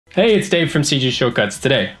Hey, it's Dave from CG Shortcuts.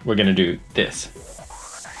 Today, we're gonna do this.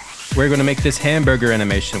 We're gonna make this hamburger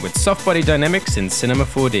animation with Softbody Dynamics in Cinema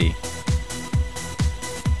 4D.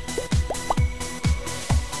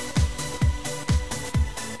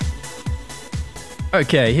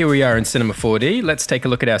 Okay, here we are in Cinema 4D. Let's take a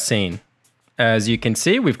look at our scene. As you can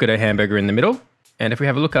see, we've got a hamburger in the middle. And if we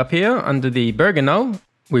have a look up here under the burger null,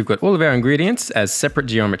 we've got all of our ingredients as separate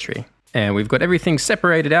geometry. And we've got everything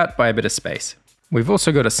separated out by a bit of space. We've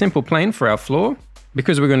also got a simple plane for our floor.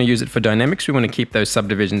 Because we're going to use it for dynamics, we want to keep those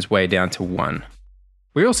subdivisions way down to 1.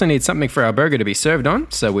 We also need something for our burger to be served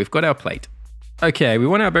on, so we've got our plate. Okay, we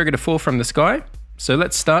want our burger to fall from the sky, so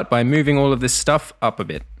let's start by moving all of this stuff up a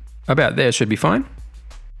bit. About there should be fine.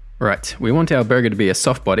 Right, we want our burger to be a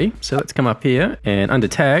soft body, so let's come up here and under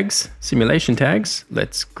tags, simulation tags,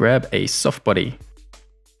 let's grab a soft body.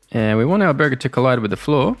 And we want our burger to collide with the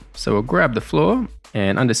floor, so we'll grab the floor,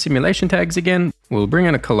 and under simulation tags again, we'll bring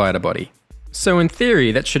in a collider body. So in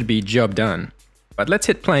theory, that should be job done. But let's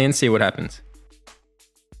hit play and see what happens.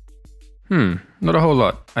 Not a whole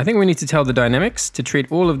lot. I think we need to tell the dynamics to treat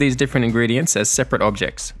all of these different ingredients as separate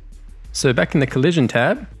objects. So back in the collision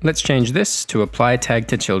tab, let's change this to apply tag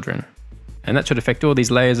to children. And that should affect all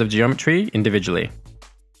these layers of geometry individually.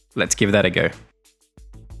 Let's give that a go.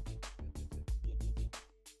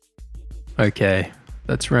 Okay,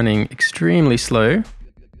 that's running extremely slow.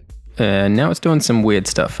 And now it's doing some weird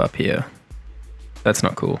stuff up here. That's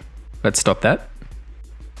not cool. Let's stop that.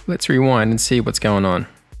 Let's rewind and see what's going on.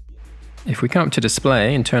 If we come up to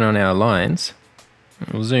display and turn on our lines,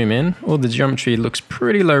 we'll zoom in. All the geometry looks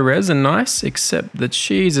pretty low res and nice, except the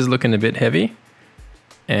cheese is looking a bit heavy.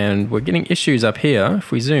 And we're getting issues up here.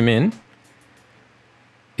 If we zoom in,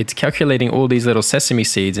 it's calculating all these little sesame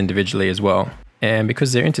seeds individually as well. And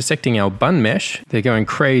because they're intersecting our bun mesh, they're going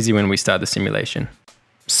crazy when we start the simulation.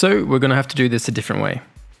 So we're gonna have to do this a different way.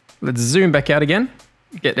 Let's zoom back out again,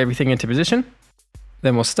 get everything into position.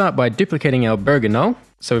 Then we'll start by duplicating our burger null.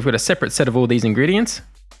 So we've got a separate set of all these ingredients.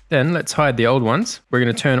 Then let's hide the old ones. We're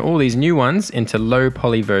gonna turn all these new ones into low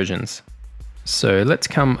poly versions. So let's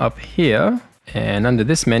come up here and under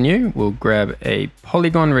this menu, we'll grab a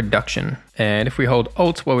Polygon reduction. And if we hold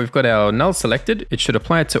Alt while we've got our null selected, it should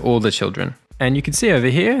apply it to all the children. And you can see over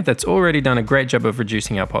here, that's already done a great job of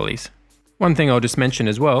reducing our polys. One thing I'll just mention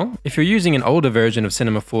as well, if you're using an older version of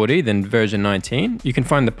Cinema 4D than version 19, you can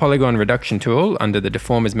find the Polygon reduction tool under the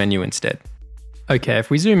Deformers menu instead. Okay, if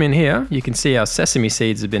we zoom in here, you can see our sesame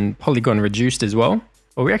seeds have been polygon reduced as well,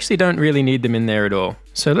 but we actually don't really need them in there at all.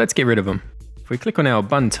 So let's get rid of them. If we click on our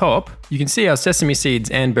bun top, you can see our sesame seeds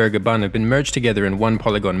and burger bun have been merged together in one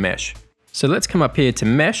polygon mesh. So let's come up here to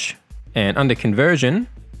mesh, and under conversion,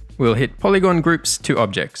 we'll hit polygon groups to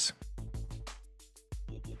objects.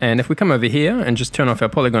 And if we come over here and just turn off our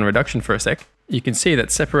polygon reduction for a sec, you can see that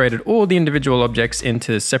separated all the individual objects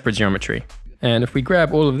into separate geometry. And if we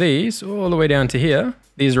grab all of these all the way down to here,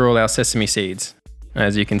 these are all our sesame seeds.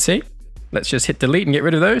 As you can see, let's just hit delete and get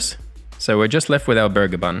rid of those. So we're just left with our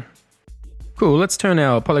burger bun. Cool, let's turn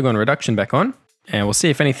our polygon reduction back on and we'll see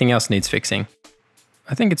if anything else needs fixing.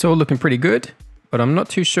 I think it's all looking pretty good, but I'm not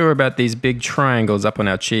too sure about these big triangles up on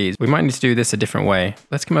our cheese. We might need to do this a different way.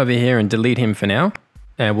 Let's come over here and delete him for now.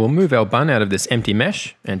 And we'll move our bun out of this empty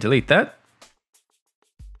mesh and delete that.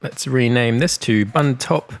 Let's rename this to bun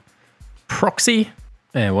top proxy.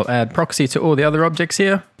 And we'll add proxy to all the other objects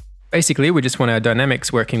here. Basically, we just want our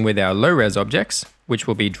dynamics working with our low res objects, which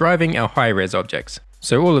will be driving our high res objects.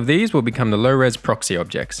 So all of these will become the low res proxy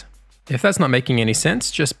objects. If that's not making any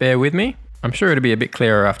sense, just bear with me. I'm sure it'll be a bit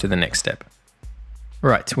clearer after the next step.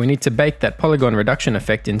 Right, we need to bake that polygon reduction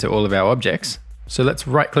effect into all of our objects. So let's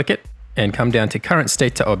right click it and come down to current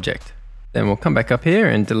state to object. Then we'll come back up here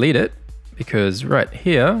and delete it because right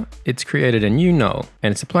here, it's created a new null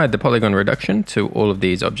and it's applied the polygon reduction to all of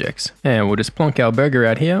these objects. And we'll just plonk our burger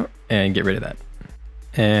out here and get rid of that.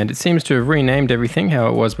 And it seems to have renamed everything how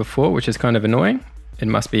it was before, which is kind of annoying. It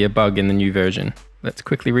must be a bug in the new version. Let's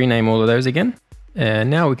quickly rename all of those again. And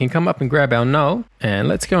now we can come up and grab our null and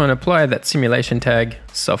let's go and apply that simulation tag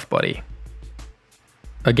softbody.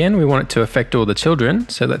 Again, we want it to affect all the children,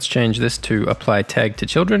 so let's change this to apply tag to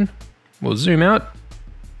children. We'll zoom out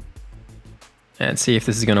and see if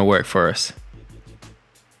this is going to work for us.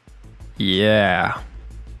 Yeah.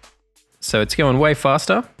 So it's going way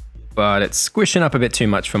faster, but it's squishing up a bit too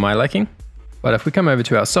much for my liking. But if we come over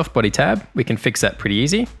to our softbody tab, we can fix that pretty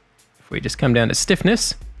easy. If we just come down to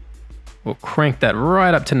stiffness, we'll crank that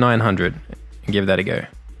right up to 900 and give that a go.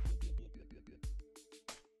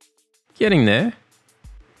 Getting there.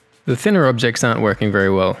 The thinner objects aren't working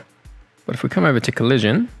very well, but if we come over to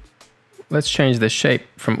collision, let's change the shape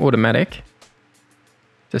from automatic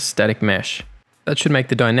just static mesh. That should make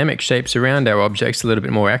the dynamic shapes around our objects a little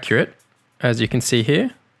bit more accurate, as you can see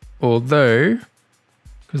here. Although,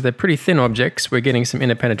 because they're pretty thin objects, we're getting some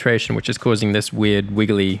interpenetration, which is causing this weird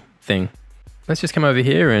wiggly thing. Let's just come over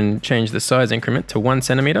here and change the size increment to 1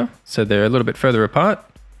 centimeter, so they're a little bit further apart.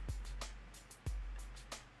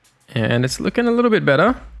 And it's looking a little bit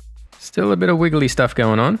better. Still a bit of wiggly stuff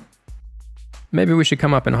going on. Maybe we should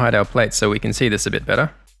come up and hide our plates so we can see this a bit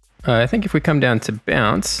better. I think if we come down to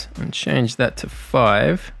bounce and change that to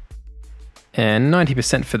 5 and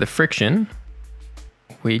 90% for the friction,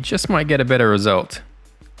 we just might get a better result.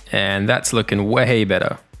 And that's looking way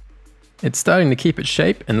better. It's starting to keep its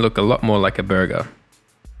shape and look a lot more like a burger.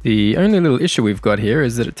 The only little issue we've got here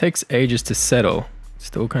is that it takes ages to settle. It's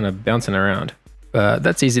still kind of bouncing around. But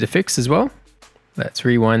that's easy to fix as well. Let's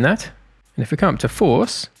rewind that. And if we come up to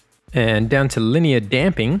force and down to linear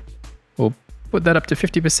damping, we'll put that up to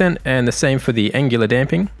 50% and the same for the angular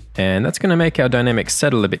damping. And that's going to make our dynamics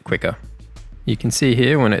settle a bit quicker. You can see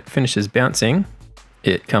here when it finishes bouncing,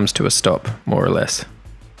 it comes to a stop, more or less.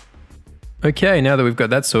 Okay, now that we've got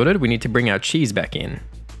that sorted, we need to bring our cheese back in.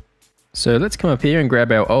 So let's come up here and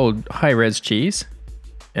grab our old high-res cheese,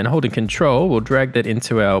 and holding control, we'll drag that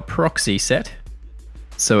into our proxy set,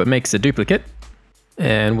 so it makes a duplicate.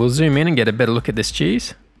 And we'll zoom in and get a better look at this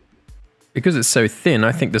cheese. Because it's so thin,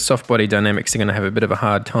 I think the Softbody Dynamics are going to have a bit of a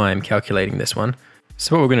hard time calculating this one.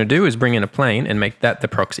 So what we're going to do is bring in a plane and make that the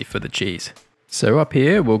proxy for the cheese. So up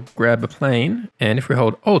here, we'll grab a plane, and if we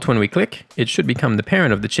hold Alt when we click, it should become the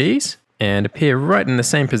parent of the cheese and appear right in the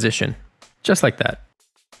same position, just like that.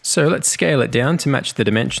 So let's scale it down to match the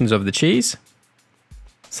dimensions of the cheese.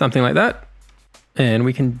 Something like that. And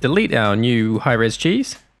we can delete our new high-res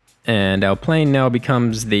cheese, and our plane now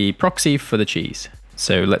becomes the proxy for the cheese.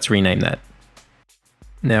 So let's rename that.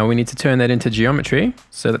 Now we need to turn that into geometry.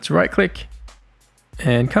 So let's right-click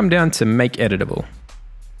and come down to Make Editable.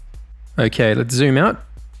 Okay, let's zoom out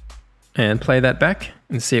and play that back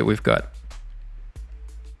and see what we've got.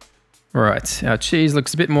 Right, our cheese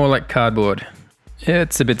looks a bit more like cardboard.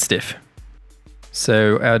 It's a bit stiff.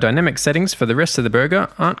 So our dynamic settings for the rest of the burger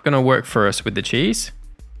aren't going to work for us with the cheese.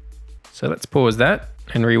 So let's pause that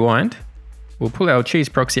and rewind. We'll pull our cheese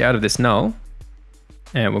proxy out of this null,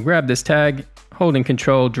 and we'll grab this tag, holding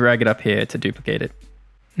control, drag it up here to duplicate it.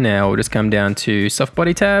 Now we'll just come down to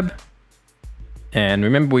Softbody tab, and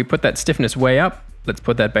remember we put that stiffness way up. Let's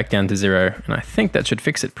put that back down to 0, and I think that should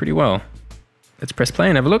fix it pretty well. Let's press play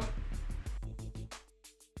and have a look.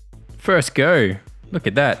 First go, look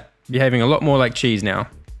at that, behaving a lot more like cheese now.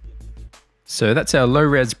 So that's our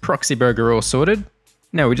low-res proxy burger all sorted.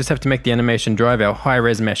 Now we just have to make the animation drive our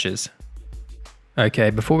high-res meshes. Okay,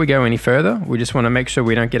 before we go any further, we just want to make sure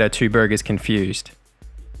we don't get our two burgers confused.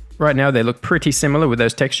 Right now they look pretty similar with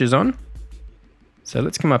those textures on. So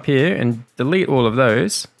let's come up here and delete all of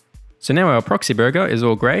those. So now our proxy burger is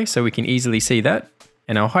all gray, so we can easily see that.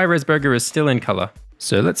 And our high-res burger is still in color.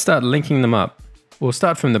 So let's start linking them up. We'll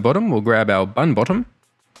start from the bottom, we'll grab our bun bottom,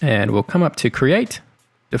 and we'll come up to Create,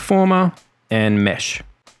 Deformer, and Mesh.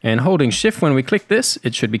 And holding Shift when we click this,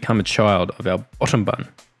 it should become a child of our bottom bun.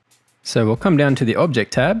 So we'll come down to the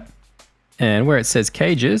Object tab, and where it says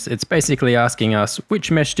Cages, it's basically asking us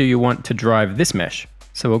which mesh do you want to drive this mesh.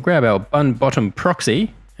 So we'll grab our bun bottom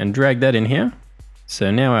proxy and drag that in here.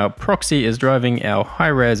 So now our proxy is driving our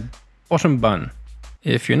high-res bottom bun.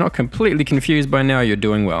 If you're not completely confused by now, you're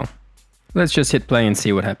doing well. Let's just hit play and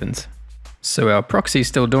see what happens. So our proxy is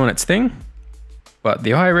still doing its thing, but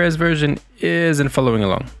the high-res version isn't following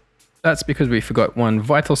along. That's because we forgot one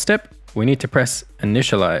vital step. We need to press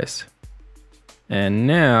Initialize. And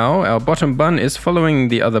now our bottom bun is following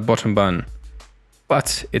the other bottom bun,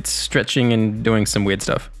 but it's stretching and doing some weird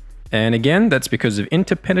stuff. And again, that's because of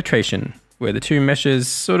interpenetration, where the two meshes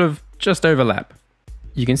sort of just overlap.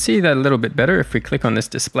 You can see that a little bit better if we click on this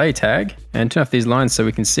display tag and turn off these lines so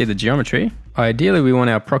we can see the geometry. Ideally, we want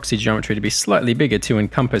our proxy geometry to be slightly bigger to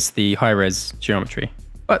encompass the high-res geometry.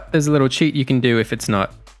 But there's a little cheat you can do if it's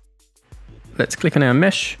not. Let's click on our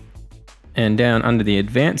mesh, and down under the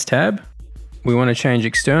Advanced tab, we want to change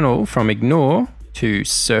External from Ignore to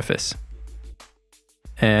Surface.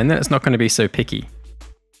 And then it's not going to be so picky.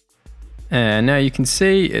 And now you can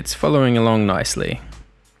see it's following along nicely.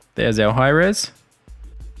 There's our high-res.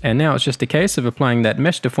 And now it's just a case of applying that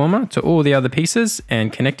mesh deformer to all the other pieces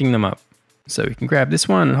and connecting them up. So we can grab this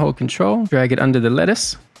one and hold control, drag it under the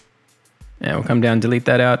lettuce, and we'll come down, delete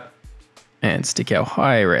that out, and stick our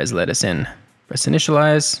high-res lettuce in. Press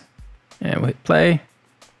Initialize, and we'll hit play,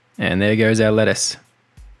 and there goes our lettuce.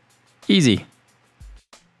 Easy.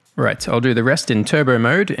 Right, I'll do the rest in turbo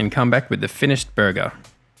mode and come back with the finished burger.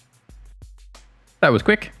 That was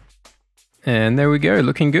quick. And there we go,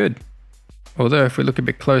 looking good. Although if we look a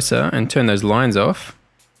bit closer and turn those lines off,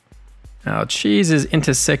 our cheese is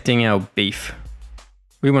intersecting our beef.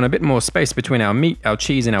 We want a bit more space between our meat, our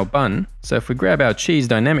cheese, and our bun. So if we grab our cheese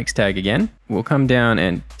dynamics tag again, we'll come down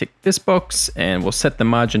and tick this box and we'll set the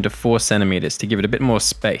margin to 4 centimeters to give it a bit more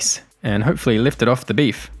space and hopefully lift it off the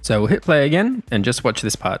beef. So we'll hit play again and just watch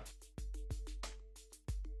this part.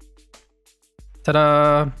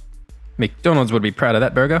 Ta-da! McDonald's would be proud of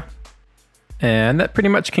that burger. And that pretty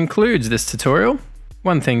much concludes this tutorial.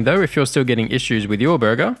 One thing though, if you're still getting issues with your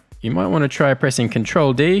burger, you might want to try pressing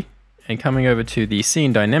Ctrl D and coming over to the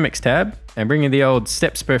Scene Dynamics tab and bringing the old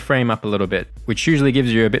steps per frame up a little bit, which usually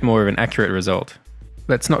gives you a bit more of an accurate result.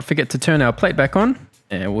 Let's not forget to turn our plate back on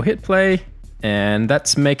and we'll hit play, and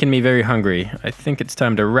that's making me very hungry. I think it's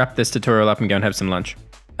time to wrap this tutorial up and go and have some lunch.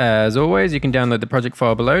 As always, you can download the project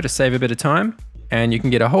file below to save a bit of time, and you can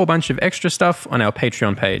get a whole bunch of extra stuff on our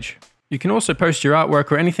Patreon page. You can also post your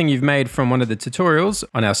artwork or anything you've made from one of the tutorials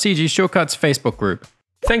on our CG Shortcuts Facebook group.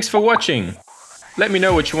 Thanks for watching! Let me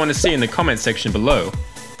know what you want to see in the comment section below.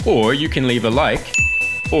 Or you can leave a like,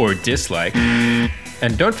 or dislike.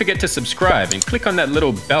 And don't forget to subscribe and click on that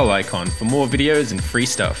little bell icon for more videos and free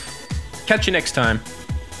stuff. Catch you next time.